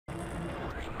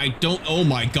I don't, oh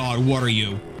my god, what are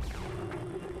you?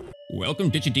 Welcome,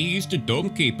 DIGGY to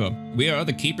Dome Keeper. We are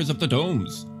the keepers of the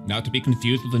domes. Not to be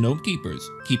confused with the gnome keepers,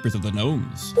 keepers of the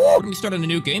gnomes. We're gonna be starting a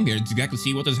new game here to exactly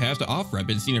see what this has to offer. I've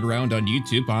been seeing it around on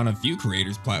YouTube on a few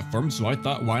creators' platforms, so I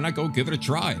thought, why not go give it a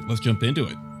try? Let's jump into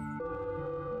it.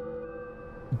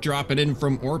 Drop it in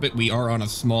from orbit. We are on a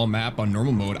small map on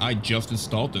normal mode. I just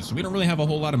installed this, so we don't really have a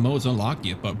whole lot of modes unlocked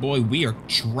yet, but boy, we are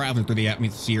traveling through the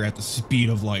atmosphere at the speed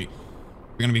of light.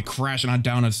 We're gonna be crashing on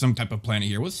down on some type of planet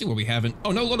here. Let's see what we haven't.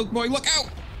 Oh no, little boy, look out!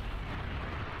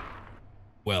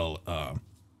 Well,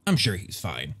 I'm sure he's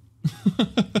fine.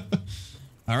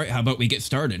 All right, how about we get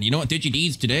started? You know what,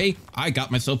 DIGGY today, I got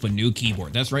myself a new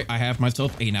keyboard. That's right, I have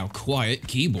myself a now quiet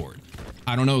keyboard.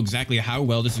 I don't know exactly how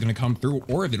well this is going to come through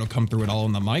or if it'll come through at all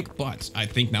on the mic, but I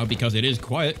think now because it is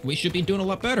quiet, we should be doing a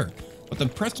lot better. But the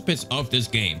precipice of this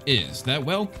game is that,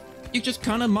 well, you just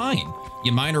kind of mine.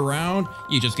 You mine around,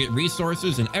 you just get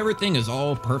resources, and everything is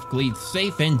all perfectly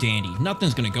safe and dandy.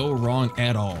 Nothing's going to go wrong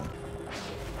at all.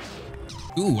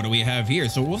 Ooh, what do we have here?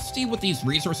 So we'll see what these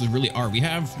resources really are. We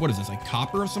have, what is this, like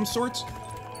copper of some sorts?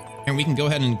 And we can go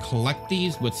ahead and collect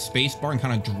these with spacebar and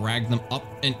kind of drag them up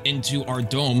and into our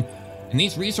dome. And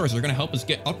these resources are going to help us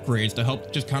get upgrades to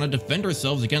help just kind of defend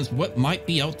ourselves against what might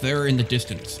be out there in the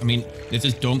distance. I mean, this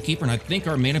is Dome Keeper, and I think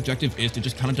our main objective is to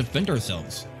just kind of defend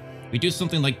ourselves. We do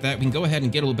something like that, we can go ahead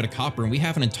and get a little bit of copper, and we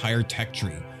have an entire tech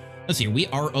tree. Let's see, we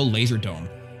are a laser dome.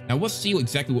 Now let's see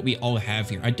exactly what we all have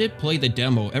here. I did play the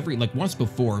demo once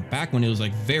before, back when it was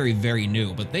like very, very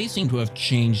new, but they seem to have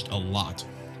changed a lot.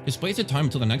 Displays the time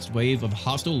until the next wave of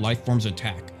hostile life forms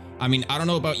attack. I mean, I don't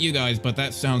know about you guys, but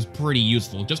that sounds pretty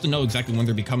useful. Just to know exactly when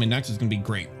they're becoming next is gonna be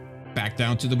great. Back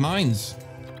down to the mines.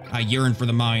 I yearn for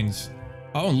the mines.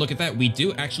 Oh, and look at that. We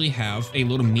do actually have a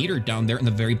little meter down there in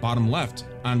the very bottom left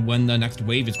on when the next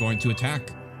wave is going to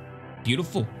attack.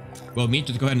 Beautiful. Well, me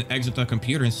just go ahead and exit the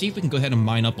computer and see if we can go ahead and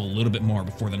mine up a little bit more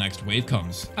before the next wave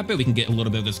comes. I bet we can get a little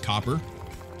bit of this copper.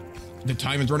 The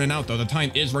time is running out, though. The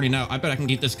time is running out. I bet I can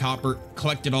get this copper,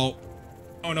 collect it all.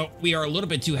 Oh no, we are a little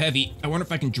bit too heavy. I wonder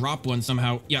if I can drop one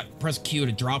somehow. Yeah, press Q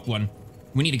to drop one.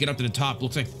 We need to get up to the top.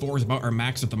 Looks like 4 is about our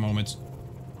max at the moment.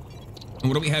 And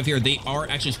what do we have here? They are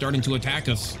actually starting to attack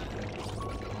us.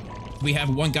 We have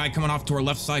one guy coming off to our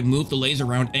left side. Move the laser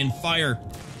around and fire.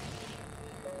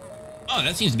 Oh,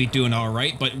 that seems to be doing all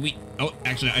right, but oh,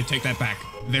 actually, I take that back.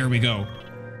 There we go.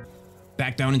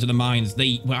 Back down into the mines.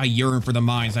 I yearn for the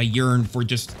mines. I yearn for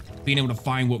just being able to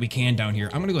find what we can down here.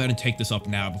 I'm going to go ahead and take this up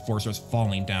now before it starts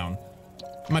falling down.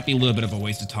 It might be a little bit of a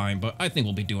waste of time, but I think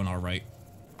we'll be doing all right.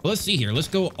 But let's see here. Let's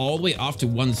go all the way off to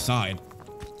one side.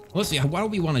 Let's see. Why do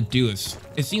we want to do this?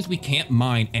 It seems we can't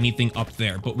mine anything up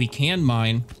there, but we can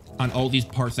mine on all these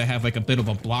parts that have like a bit of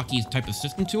a blocky type of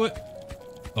system to it.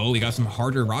 Oh, we got some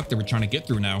harder rock that we're trying to get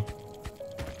through now.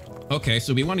 Okay,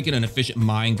 so we want to get an efficient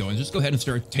mine going. Just go ahead and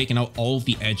start taking out all of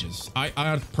the edges.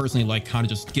 I personally like kind of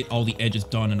just get all the edges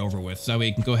done and over with, so that way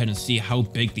you can go ahead and see how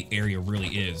big the area really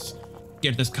is.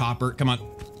 Get this copper. Come on.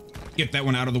 Get that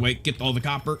one out of the way. Get all the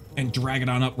copper and drag it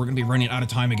on up. We're going to be running out of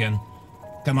time again.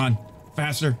 Come on.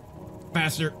 Faster.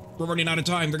 Faster. We're running out of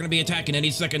time. They're going to be attacking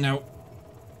any second now.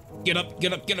 Get up.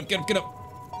 Get up. Get up. Get up. Get up.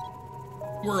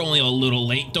 We're only a little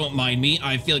late. Don't mind me.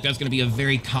 I feel like that's going to be a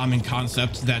very common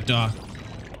concept that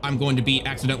I'm going to be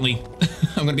accidentally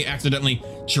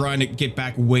trying to get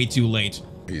back way too late.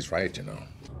 He's right, you know.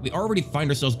 We already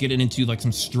find ourselves getting into like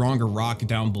some stronger rock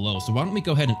down below. So why don't we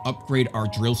go ahead and upgrade our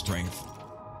drill strength?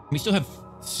 We still have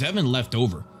 7 left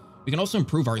over. We can also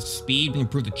improve our speed. We can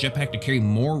improve the jetpack to carry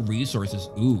more resources.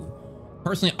 Ooh.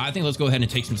 Personally, I think let's go ahead and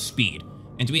take some speed.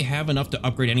 And do we have enough to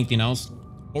upgrade anything else?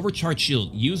 Overcharge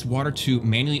shield. Use water to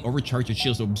manually overcharge your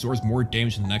shield so it absorbs more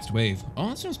damage in the next wave. Oh,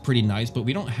 that sounds pretty nice, but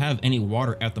we don't have any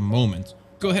water at the moment.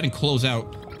 Go ahead and close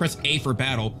out. Press A for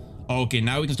battle. Okay,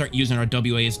 now we can start using our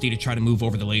WASD to try to move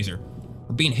over the laser.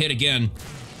 We're being hit again.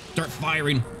 Start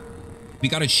firing. We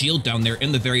got a shield down there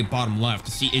in the very bottom left.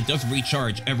 See, it does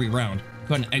recharge every round.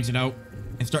 Go ahead and exit out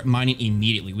and start mining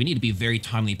immediately. We need to be very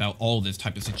timely about all this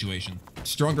type of situation.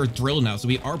 Stronger drill now, so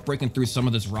we are breaking through some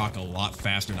of this rock a lot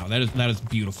faster now. That is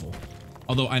beautiful.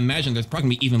 Although I imagine there's probably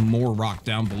gonna be even more rock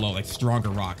down below, like stronger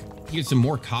rock. Get some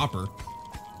more copper.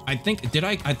 I think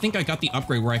I got the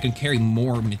upgrade where I can carry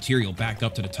more material back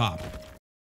up to the top.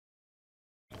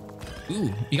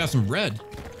 Ooh, you got some red.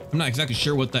 I'm not exactly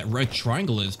sure what that red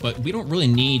triangle is, but we don't really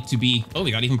need to be... Oh,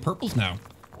 we got even purples now.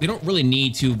 We don't really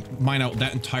need to mine out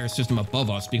that entire system above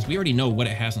us because we already know what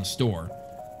it has in store.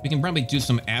 We can probably do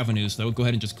some avenues, though. Go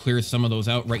ahead and just clear some of those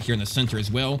out right here in the center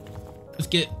as well. Let's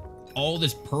get all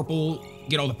this purple,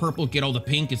 get all the purple, get all the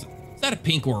pink. Is that a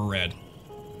pink or a red?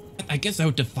 I guess I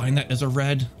would define that as a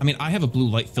red. I mean, I have a blue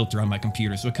light filter on my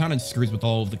computer, so it kind of screws with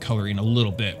all of the coloring a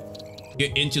little bit.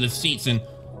 Get into the seats and...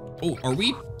 Oh, are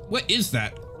we... What is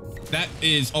that? That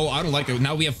is... Oh, I don't like it.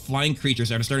 Now we have flying creatures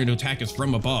that are starting to attack us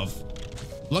from above.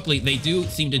 Luckily, they do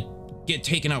seem to get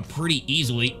taken out pretty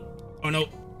easily. Oh no,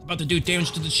 about to do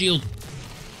damage to the shield.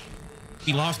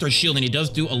 We lost our shield and he does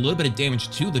do a little bit of damage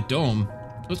to the dome.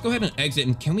 Let's go ahead and exit,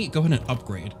 and can we go ahead and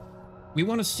upgrade? We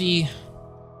want to see...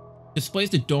 Displays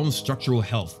the dome's structural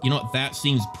health. You know what? That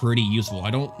seems pretty useful.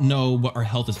 I don't know what our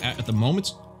health is at the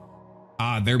moment.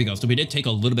 Ah, there we go. So we did take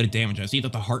a little bit of damage. I see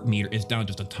that the heart meter is down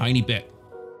just a tiny bit.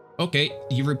 Okay,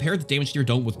 you repaired the damage to your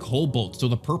dome with cobalt. So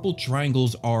the purple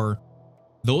triangles are...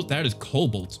 Those, that is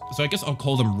cobalt. So I guess I'll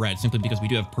call them red simply because we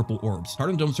do have purple orbs.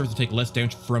 Hardened dome starts to take less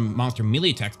damage from monster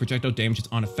melee attacks. Projectile damage is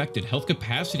unaffected. Health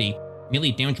capacity,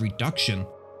 melee damage reduction.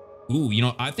 Ooh, you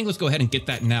know, I think let's go ahead and get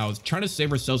that now. Trying to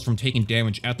save ourselves from taking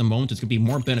damage at the moment is going to be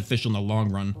more beneficial in the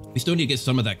long run. We still need to get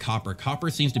some of that copper.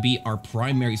 Copper seems to be our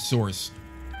primary source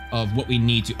of what we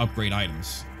need to upgrade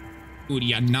items. Ooh,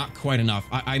 yeah, not quite enough.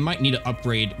 I might need to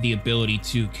upgrade the ability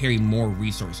to carry more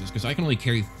resources because I can only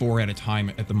carry 4 at a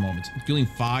time at the moment. Doing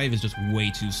 5 is just way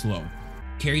too slow.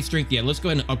 Carry strength, yeah, let's go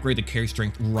ahead and upgrade the carry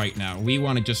strength right now. We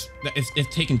want to just,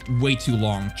 it's taken way too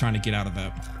long trying to get out of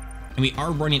that. And we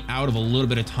are running out of a little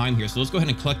bit of time here, so let's go ahead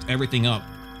and collect everything up.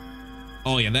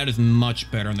 Oh yeah, that is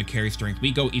much better on the carry strength.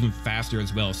 We go even faster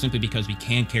as well, simply because we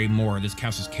can carry more. This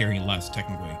counts as carrying less,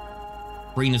 technically.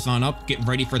 Bring this on up, get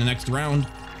ready for the next round.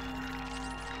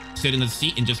 Sit in the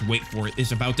seat and just wait for it.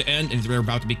 It's about to end and we're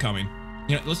about to be coming.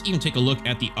 You know, let's even take a look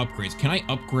at the upgrades. Can I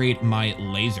upgrade my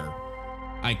laser?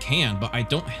 I can, but I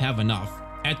don't have enough.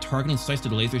 Add targeting sights to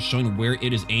the laser showing where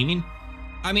it is aiming.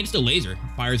 I mean, it's still laser.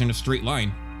 Fires in a straight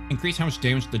line. Increase how much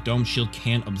damage the dome shield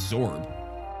can absorb.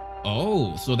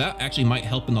 Oh, so that actually might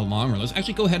help in the long run. Let's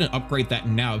actually go ahead and upgrade that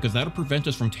now because that'll prevent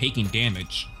us from taking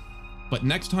damage. But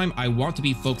next time, I want to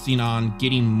be focusing on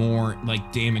getting more,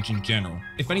 like, damage in general.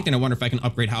 If anything, I wonder if I can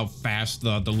upgrade how fast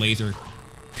the laser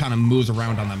kind of moves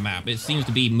around on the map. It seems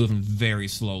to be moving very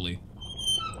slowly.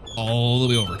 All the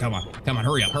way over. Come on. Come on.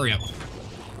 Hurry up. Hurry up.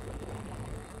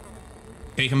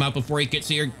 Take him out before he gets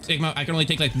here. Take him out. I can only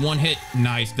take, like, 1 hit.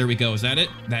 Nice. There we go. Is that it?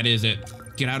 That is it.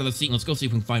 Get out of the seat and let's go see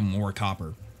if we can find more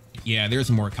copper. Yeah, there's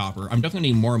more copper. I'm definitely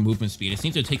needing more movement speed. It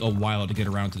seems to take a while to get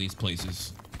around to these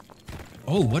places.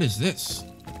 Oh, what is this?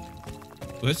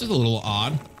 Well, this is a little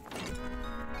odd.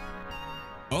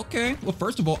 Okay, well,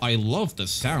 first of all, I love the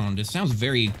sound. It sounds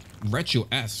very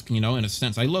retro-esque, you know, in a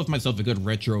sense. I love myself a good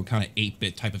retro kind of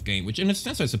 8-bit type of game, which in a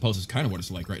sense, I suppose is kind of what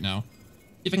it's like right now.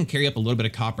 See if I can carry up a little bit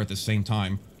of copper at the same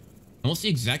time. And we'll see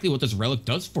exactly what this relic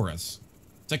does for us.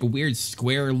 It's like a weird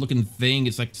square-looking thing.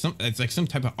 It's like some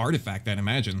type of artifact, I'd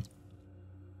imagine.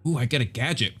 Ooh, I get a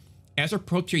gadget. As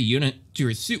approach your unit to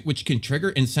your suit, which can trigger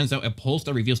and sends out a pulse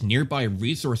that reveals nearby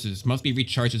resources, must be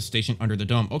recharged at the station under the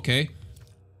dome. Okay.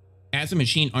 As a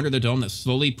machine under the dome that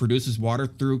slowly produces water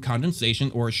through condensation,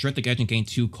 or shred the gadget and gain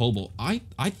 2 cobalt. I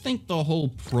think the whole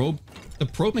probe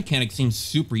mechanic seems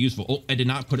super useful. Oh, I did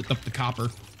not put it up the copper.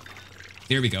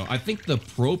 There we go. I think the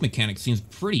probe mechanic seems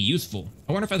pretty useful.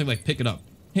 I wonder if I can like pick it up.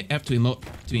 Hit F to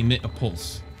emit a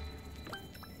pulse.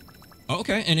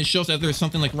 Okay, and it shows that there's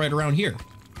something like right around here.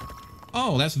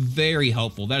 Oh, that's very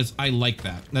helpful. I like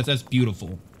that. That's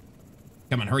beautiful.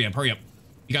 Come on, hurry up, hurry up.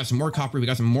 We got some more copper, we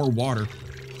got some more water.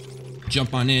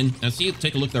 Jump on in and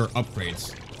take a look at our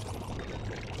upgrades.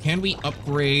 Can we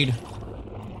upgrade?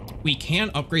 We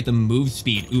can upgrade the move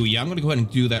speed. Ooh, yeah, I'm gonna go ahead and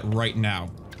do that right now.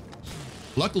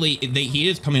 Luckily, he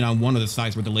is coming on one of the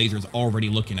sides where the laser is already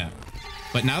looking at.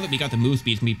 But now that we got the move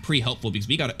speed, it's gonna be pretty helpful because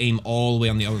we gotta aim all the way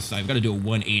on the other side. We gotta do a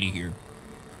 180 here.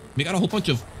 We got a whole bunch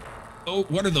of... Oh,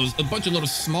 what are those? A bunch of little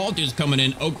small dudes coming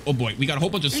in. Oh boy, we got a whole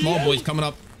bunch of small boys coming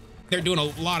up. They're doing a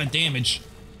lot of damage.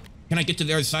 Can I get to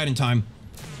the other side in time?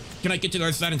 Can I get to the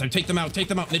other side in time? Take them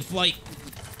out mid-flight.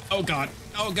 Oh god,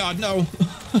 no.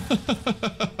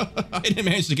 I didn't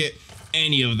manage to get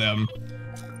any of them.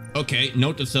 Okay,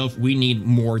 note to self, we need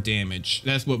more damage.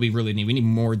 That's what we really need. We need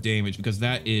more damage because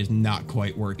that is not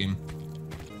quite working.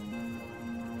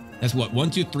 That's what, 1,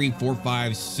 2, 3, 4,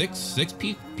 5, 6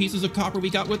 pieces of copper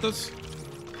we got with us.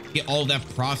 Get all that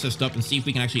processed up and see if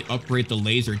we can actually upgrade the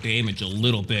laser damage a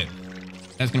little bit.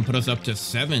 That's gonna put us up to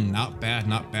 7. Not bad,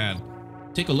 not bad.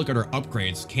 Take a look at our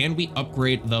upgrades. Can we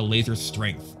upgrade the laser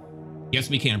strength? Yes,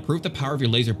 we can. Improve the power of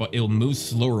your laser, but it'll move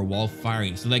slower while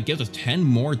firing. So that gives us 10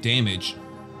 more damage.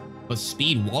 But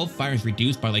speed while firing is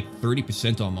reduced by like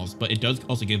 30% almost, but it does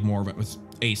also give more of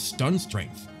a stun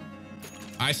strength.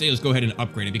 I say let's go ahead and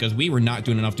upgrade it because we were not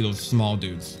doing enough to those small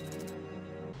dudes.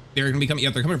 They're going to be coming,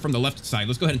 yeah, they're coming from the left side.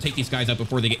 Let's go ahead and take these guys out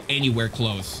before they get anywhere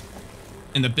close.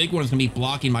 And the big one is going to be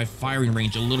blocking my firing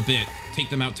range a little bit. Take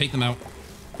them out, take them out.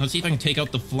 Let's see if I can take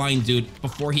out the flying dude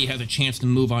before he has a chance to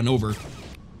move on over.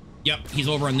 Yep, he's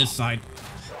over on this side.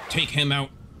 Take him out.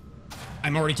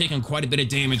 I'm already taking quite a bit of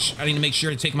damage. I need to make sure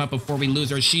to take him out before we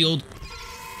lose our shield.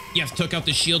 Yes, took out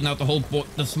the shield. Now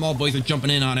the small boys are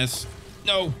jumping in on us.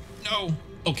 No, no.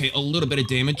 Okay, a little bit of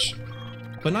damage,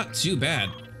 but not too bad.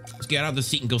 Let's get out of the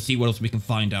seat and go see what else we can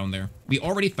find down there. We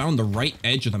already found the right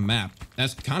edge of the map.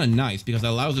 That's kind of nice because it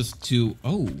allows us to...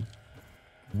 Oh,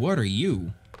 what are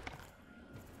you?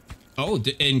 Oh,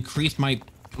 to increase my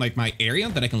area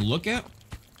that I can look at?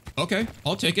 Okay,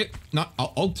 I'll take it.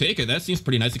 I'll take it. That seems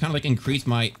pretty nice. It kind of like increased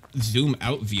my zoom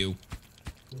out view.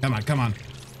 Come on, come on.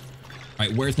 All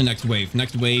right, where's the next wave?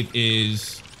 Next wave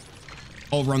is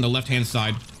over on the left-hand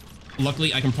side.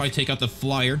 Luckily, I can probably take out the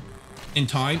flyer in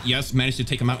time. Yes, managed to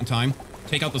take him out in time.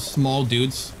 Take out the small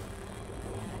dudes.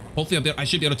 Hopefully, I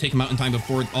should be able to take him out in time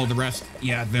before all the rest.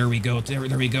 Yeah, there we go. There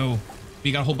we go.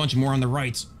 We got a whole bunch more on the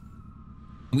right.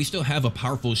 And we still have a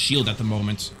powerful shield at the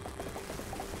moment.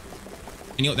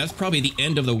 And you know, that's probably the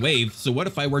end of the wave. So what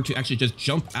if I were to actually just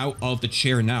jump out of the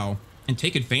chair now and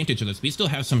take advantage of this? We still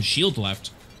have some shield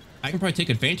left. I can probably take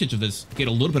advantage of this, get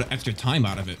a little bit of extra time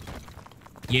out of it.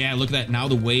 Yeah, look at that. Now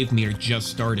the wave meter just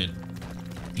started.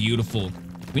 Beautiful.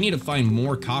 We need to find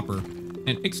more copper.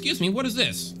 And excuse me, what is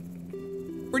this?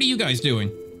 What are you guys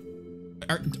doing?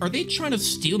 Are they trying to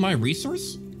steal my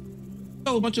resource?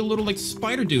 Oh, a bunch of little like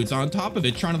spider dudes on top of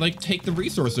it trying to like take the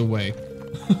resource away.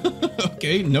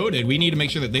 Okay, noted. We need to make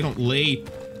sure that they don't lay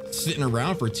sitting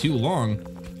around for too long.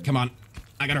 Come on,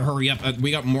 I gotta hurry up.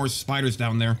 We got more spiders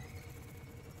down there.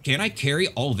 Can I carry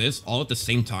all this all at the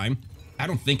same time? I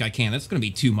don't think I can. That's gonna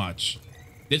be too much.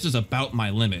 This is about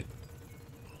my limit.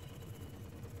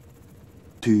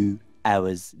 2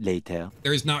 hours later.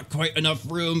 There's not quite enough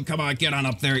room. Come on, get on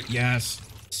up there. Yes.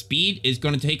 Speed is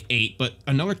going to take 8, but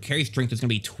another carry strength is going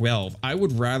to be 12. I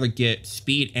would rather get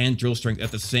speed and drill strength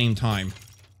at the same time.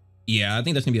 Yeah, I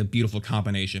think that's going to be a beautiful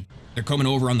combination. They're coming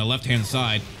over on the left-hand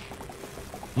side.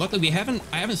 Luckily, I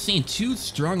haven't seen too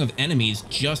strong of enemies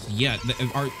just yet.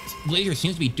 Our laser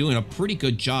seems to be doing a pretty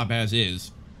good job as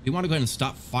is. We want to go ahead and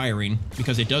stop firing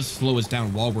because it does slow us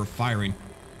down while we're firing.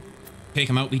 Take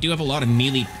them out. We do have a lot of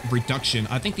melee reduction.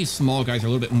 I think these small guys are a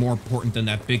little bit more important than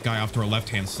that big guy off to our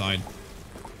left-hand side.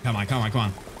 Come on, come on, come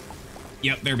on.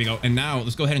 Yep, there we go. And now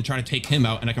let's go ahead and try to take him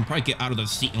out, and I can probably get out of the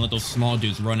seat and let those small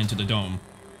dudes run into the dome.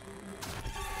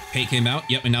 Take him out.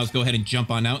 Yep, and now let's go ahead and jump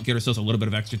on out and get ourselves a little bit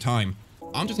of extra time.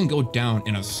 I'm just gonna go down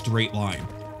in a straight line.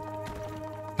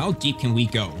 How deep can we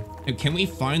go? And can we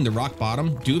find the rock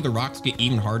bottom? Do the rocks get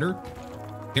even harder?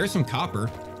 There's some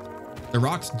copper. The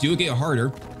rocks do get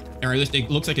harder. Or at least it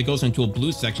looks like it goes into a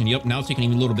blue section. Yep, now it's taking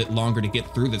even a little bit longer to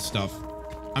get through this stuff.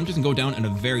 I'm just gonna go down in a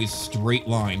very straight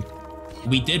line.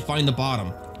 We did find the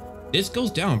bottom. This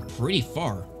goes down pretty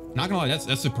far. Not gonna lie,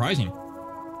 that's surprising.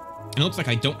 And it looks like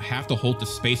I don't have to hold the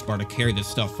spacebar to carry this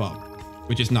stuff up,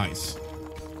 which is nice.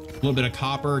 A little bit of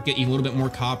copper, get you a little bit more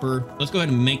copper. Let's go ahead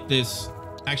and make this.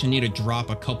 Actually need to drop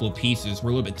a couple of pieces.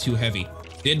 We're a little bit too heavy.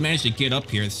 Did manage to get up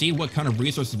here and see what kind of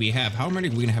resources we have. How many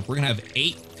are we gonna have? We're gonna have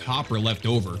 8 copper left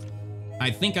over. I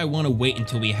think I want to wait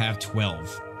until we have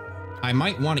 12. I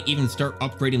might want to even start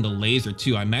upgrading the laser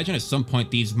too. I imagine at some point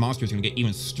these monsters are going to get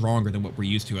even stronger than what we're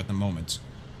used to at the moment.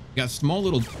 We got small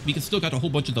little... We can still got a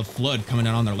whole bunch of the flood coming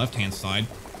in on their left-hand side.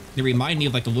 They remind me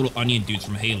of like the little onion dudes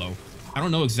from Halo. I don't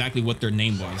know exactly what their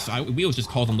name was. We always just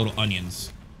called them little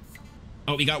onions.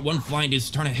 Oh, we got one flying dude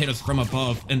trying to hit us from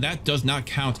above, and that does not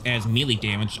count as melee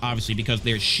damage, obviously, because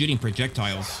they're shooting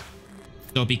projectiles.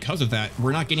 So because of that,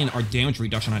 we're not getting our damage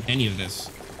reduction on any of this.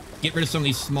 Get rid of some of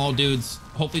these small dudes.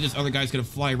 Hopefully this other guy's gonna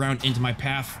fly around into my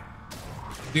path.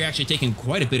 We're actually taking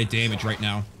quite a bit of damage right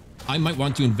now. I might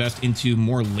want to invest into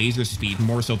more laser speed,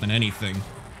 more so than anything.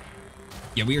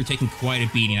 Yeah, we are taking quite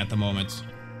a beating at the moment.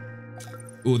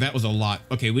 Ooh, that was a lot.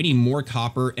 Okay, we need more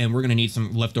copper, and we're gonna need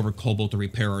some leftover cobalt to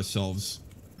repair ourselves.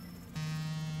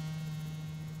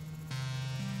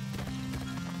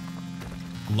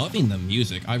 Loving the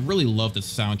music. I really love the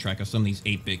soundtrack of some of these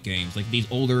 8-bit games. Like these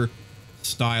older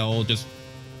style, just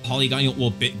polygonal, well,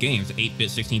 bit games. 8-bit,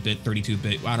 16-bit,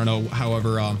 32-bit. I don't know,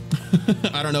 however, I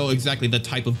don't know exactly the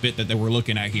type of bit that they were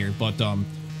looking at here, but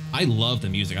I love the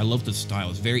music. I love the style.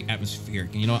 It's very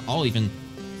atmospheric. And you know what? I'll even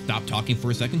stop talking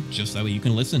for a second, just that way you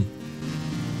can listen.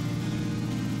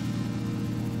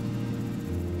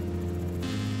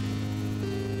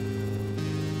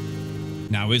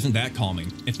 Now, isn't that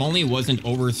calming? If only it wasn't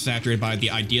oversaturated by the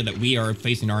idea that we are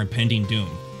facing our impending doom.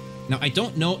 Now, I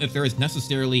don't know if there is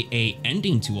necessarily a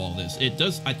ending to all this. It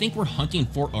does, I think we're hunting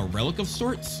for a relic of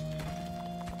sorts.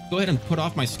 Go ahead and put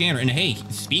off my scanner. And hey,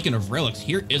 speaking of relics,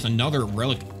 here is another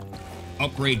relic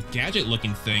upgrade gadget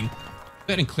looking thing.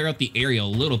 Go ahead and clear out the area a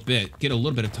little bit. Get a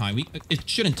little bit of time. It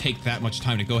shouldn't take that much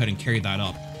time to go ahead and carry that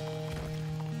up.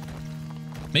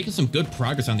 Making some good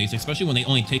progress on these, especially when they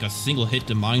only take a single hit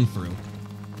to mine through.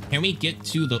 Can we get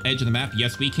to the edge of the map?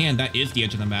 Yes, we can. That is the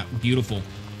edge of the map. Beautiful.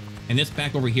 And this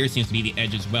back over here seems to be the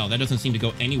edge as well. That doesn't seem to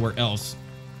go anywhere else.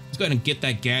 Let's go ahead and get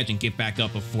that gadget and get back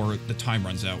up before the time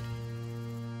runs out.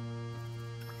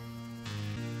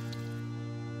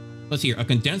 Let's see here. A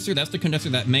condenser, that's the condenser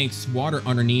that makes water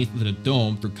underneath the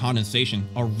dome through condensation.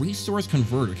 A resource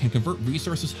converter can convert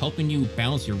resources, helping you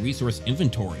balance your resource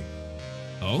inventory.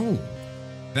 Oh,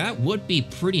 that would be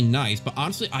pretty nice. But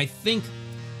honestly, I think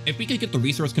if we could get the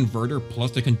resource converter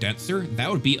plus the condenser,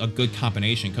 that would be a good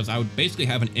combination, because I would basically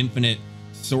have an infinite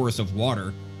source of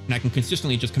water, and I can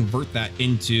consistently just convert that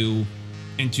into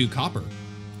copper.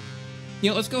 You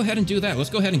know, let's go ahead and do that.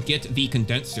 Let's go ahead and get the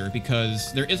condenser,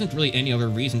 because there isn't really any other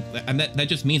reason, and that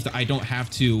just means that I don't have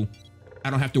to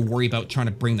worry about trying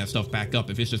to bring that stuff back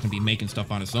up if it's just gonna be making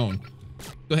stuff on its own.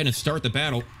 Go ahead and start the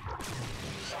battle.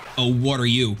 Oh, what are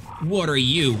you? What are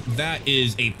you? That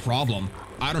is a problem.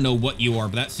 I don't know what you are,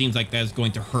 but that seems like that's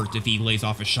going to hurt if he lays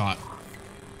off a shot.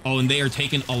 Oh, and they are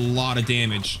taking a lot of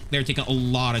damage. They're taking a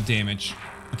lot of damage.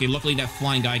 Okay, luckily that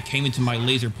flying guy came into my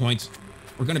laser points.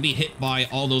 We're going to be hit by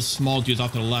all those small dudes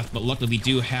off to the left, but luckily we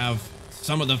do have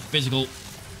some of the physical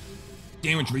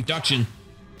damage reduction.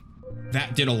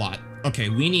 That did a lot. Okay,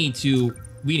 we need to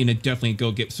definitely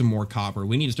go get some more copper.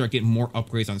 We need to start getting more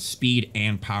upgrades on speed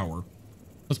and power.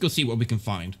 Let's go see what we can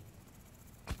find.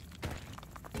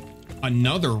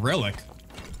 Another relic.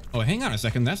 Oh, hang on a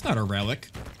second. That's not a relic.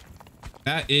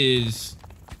 That is...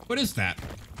 What is that?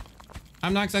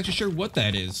 I'm not exactly sure what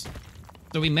that is.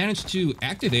 So we managed to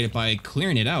activate it by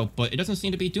clearing it out, but it doesn't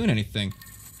seem to be doing anything.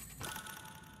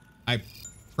 I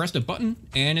pressed a button,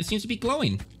 and it seems to be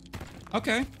glowing.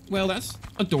 Okay, well, that's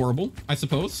adorable, I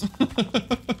suppose.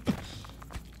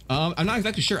 I'm not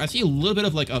exactly sure. I see a little bit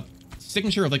of like a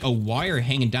signature of like a wire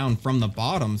hanging down from the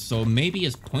bottom, so maybe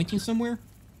it's pointing somewhere?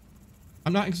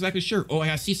 I'm not exactly sure. Oh,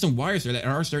 I see some wires there that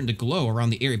are starting to glow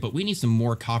around the area, but we need some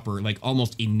more copper, like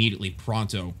almost immediately,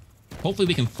 pronto. Hopefully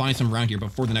we can find some around here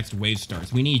before the next wave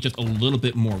starts. We need just a little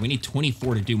bit more. We need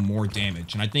 24 to do more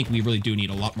damage, and I think we really do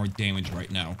need a lot more damage right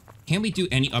now. Can we do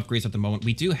any upgrades at the moment?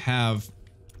 We do have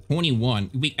 21.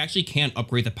 We actually can't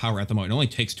upgrade the power at the moment. It only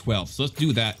takes 12, so let's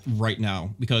do that right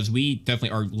now, because we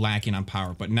definitely are lacking on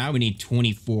power, but now we need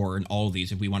 24 in all of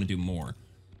these if we want to do more.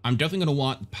 I'm definitely going to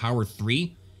want power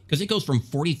 3, because it goes from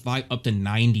 45 up to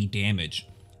 90 damage.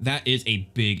 That is a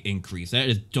big increase. That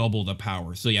is double the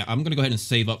power. So yeah, I'm going to go ahead and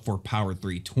save up for power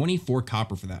 3. 24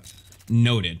 copper for that.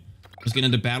 Noted. Let's get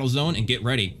into battle zone and get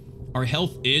ready. Our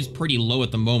health is pretty low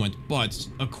at the moment, but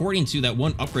according to that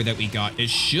one upgrade that we got, it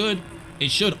should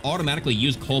automatically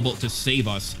use Cobalt to save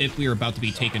us if we are about to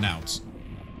be taken out.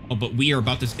 Oh, but we're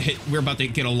about to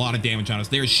get a lot of damage on us.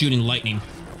 They're shooting lightning.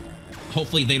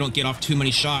 Hopefully they don't get off too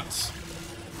many shots.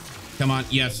 Come on,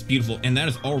 yes, beautiful. And that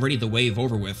is already the wave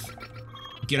over with.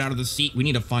 Get out of the seat. We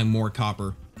need to find more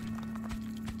copper.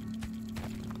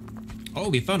 Oh,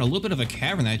 we found a little bit of a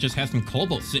cavern that just has some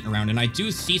cobalt sitting around, and I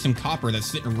do see some copper that's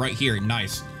sitting right here.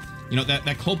 Nice. You know,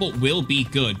 that cobalt will be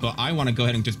good, but I want to go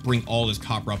ahead and just bring all this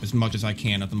copper up as much as I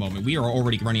can at the moment. We are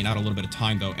already running out a little bit of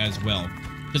time, though, as well.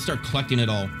 Just start collecting it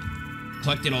all.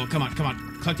 Collect it all. Come on, come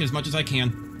on. Collect it as much as I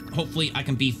can. Hopefully, I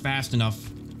can be fast enough.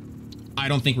 I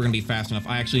don't think we're going to be fast enough.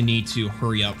 I actually need to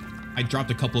hurry up. I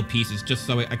dropped a couple of pieces just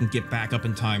so I can get back up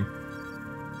in time.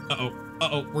 Uh-oh.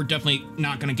 Uh-oh. We're definitely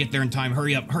not going to get there in time.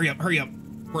 Hurry up. Hurry up. Hurry up.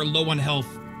 We're low on health.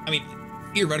 I mean,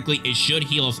 theoretically, it should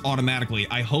heal us automatically.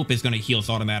 I hope it's going to heal us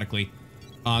automatically.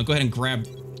 Go ahead and grab...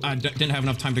 I didn't have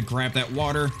enough time to grab that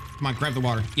water. Come on, grab the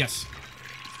water. Yes.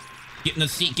 Get in the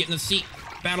seat. Get in the seat.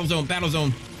 Battle zone. Battle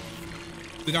zone.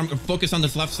 We got to focus on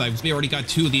this left side because we already got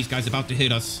 2 of these guys about to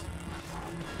hit us.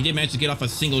 He did manage to get off a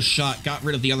single shot. Got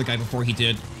rid of the other guy before he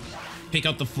did. Pick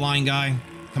up the flying guy.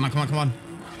 Come on, come on, come on.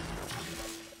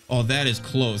 Oh, that is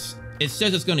close. It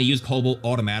says it's going to use Cobalt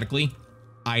automatically.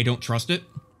 I don't trust it.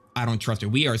 I don't trust it.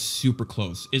 We are super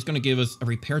close. It's going to give us a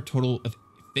repair total of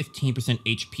 15%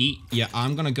 HP. Yeah,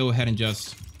 I'm going to go ahead and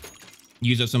just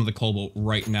use up some of the Cobalt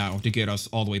right now to get us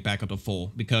all the way back up to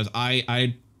full, because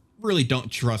I really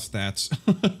don't trust that.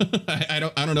 I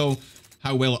don't know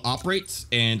how well it operates,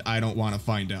 and I don't want to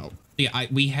find out. Yeah,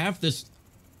 we have this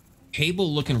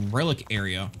cable-looking relic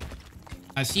area.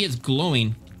 I see it's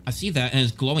glowing. I see that, and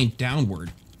it's glowing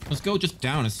downward. Let's go just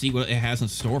down and see what it has in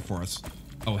store for us.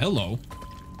 Oh, hello.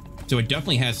 So it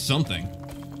definitely has something.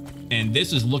 And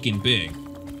this is looking big.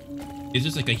 Is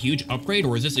this like a huge upgrade,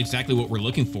 or is this exactly what we're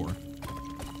looking for?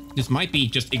 This might be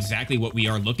just exactly what we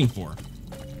are looking for.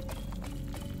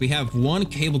 We have one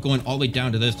cable going all the way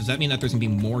down to this. Does that mean that there's gonna be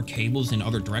more cables in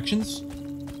other directions?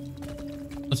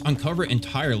 Let's uncover it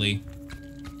entirely.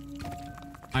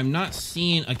 I'm not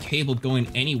seeing a cable going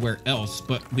anywhere else,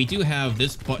 but we do have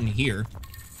this button here.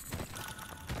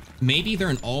 Maybe they're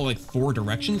in all like 4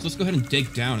 directions. Let's go ahead and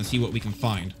dig down and see what we can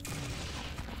find.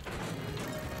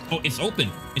 Oh, it's open.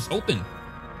 It's open.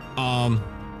 I'm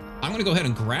gonna go ahead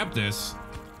and grab this.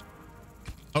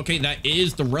 Okay, that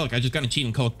is the relic. I just got an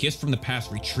achievement called Gifts from the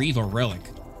Past. Retrieve a relic.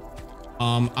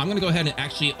 I'm gonna go ahead and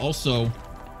actually also,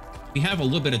 we have a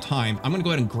little bit of time. I'm gonna go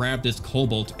ahead and grab this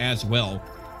cobalt as well.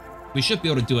 We should be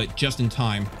able to do it just in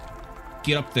time.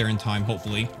 Get up there in time,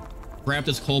 hopefully. Grab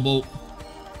this cobalt.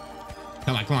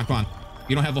 Come on, come on, come on.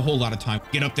 You don't have a whole lot of time.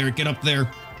 Get up there, get up there.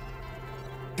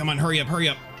 Come on, hurry up, hurry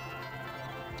up.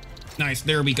 Nice,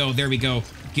 there we go, there we go.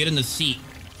 Get in the seat.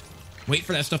 Wait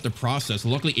for that stuff to process.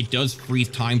 Luckily, it does freeze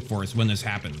time for us when this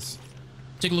happens.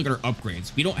 Take a look at our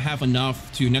upgrades. We don't have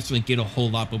enough to necessarily get a whole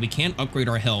lot, but we can upgrade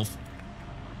our health.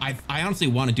 I honestly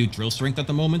want to do drill strength at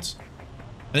the moment.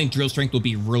 I think drill strength will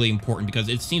be really important because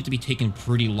it seems to be taking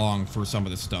pretty long for some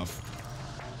of this stuff.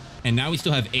 And now we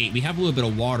still have 8. We have a little bit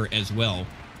of water as well.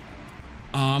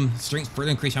 Strength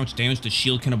further increase how much damage the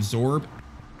shield can absorb.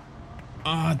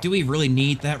 Do we really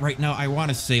need that right now? I want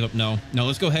to save up. No,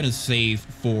 let's go ahead and save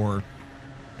for...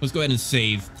 Let's go ahead and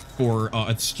save for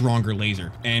a stronger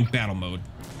laser and battle mode.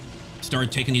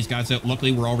 Start taking these guys out.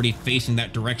 Luckily, we're already facing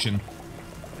that direction.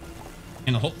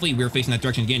 And hopefully we're facing that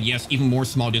direction again. Yes, even more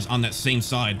small dudes on that same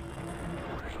side.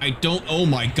 I don't... Oh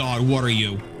my god, what are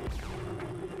you?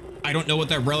 I don't know what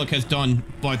that relic has done,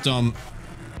 but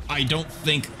I don't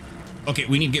think... Okay,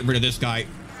 we need to get rid of this guy.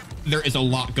 There is a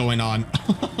lot going on.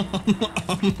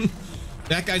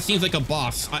 That guy seems like a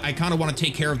boss. I kind of want to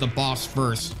take care of the boss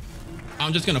first.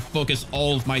 I'm just going to focus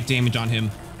all of my damage on him.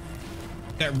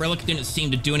 That relic didn't seem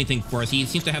to do anything for us. He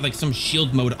seems to have like some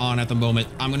shield mode on at the moment.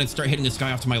 I'm going to start hitting this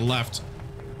guy off to my left.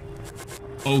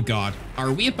 Oh god.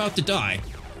 Are we about to die?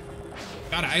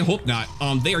 God, I hope not.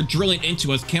 They are drilling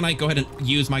into us. Can I go ahead and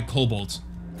use my cobalt?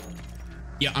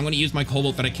 Yeah, I'm going to use my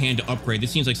cobalt that I can to upgrade. This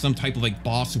seems like some type of like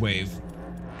boss wave.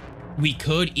 We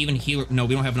could even heal. No,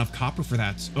 we don't have enough copper for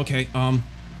that. Okay,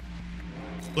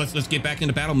 let's get back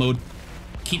into battle mode.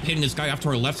 Keep hitting this guy off to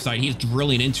our left side. He's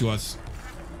drilling into us.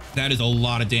 That is a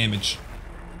lot of damage.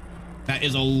 That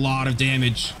is a lot of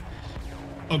damage.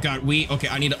 Oh god, okay,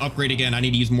 I need to upgrade again. I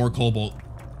need to use more cobalt.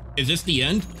 Is this the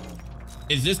end?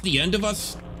 Is this the end of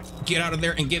us? Get out of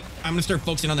there and get... I'm gonna start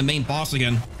focusing on the main boss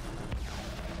again.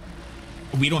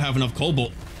 We don't have enough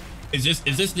cobalt. Is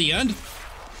this the end?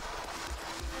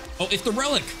 Oh, it's the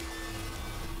relic.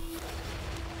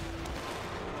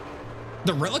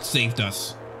 The relic saved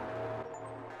us.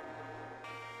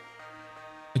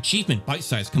 Achievement, bite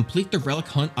size. Complete the relic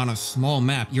hunt on a small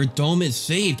map. Your dome is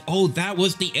saved. Oh, that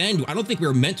was the end. I don't think we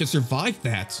were meant to survive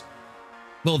that.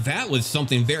 Well, that was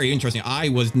something very interesting. I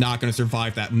was not going to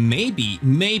survive that. Maybe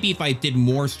if I did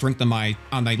more strength on my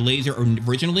laser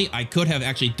originally, I could have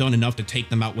actually done enough to take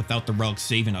them out without the relic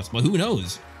saving us. But who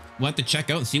knows? We'll have to check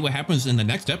out and see what happens in the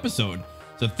next episode.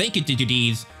 So thank you,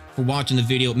 DIGGY for watching the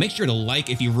video. Make sure to like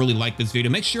if you really like this video.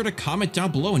 Make sure to comment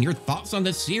down below on your thoughts on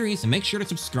this series, and make sure to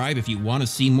subscribe if you want to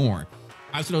see more.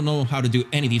 I also don't know how to do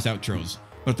any of these outros,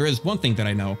 but there is one thing that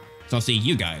I know, so I'll see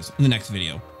you guys in the next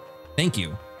video. Thank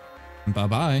you.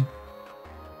 Bye-bye.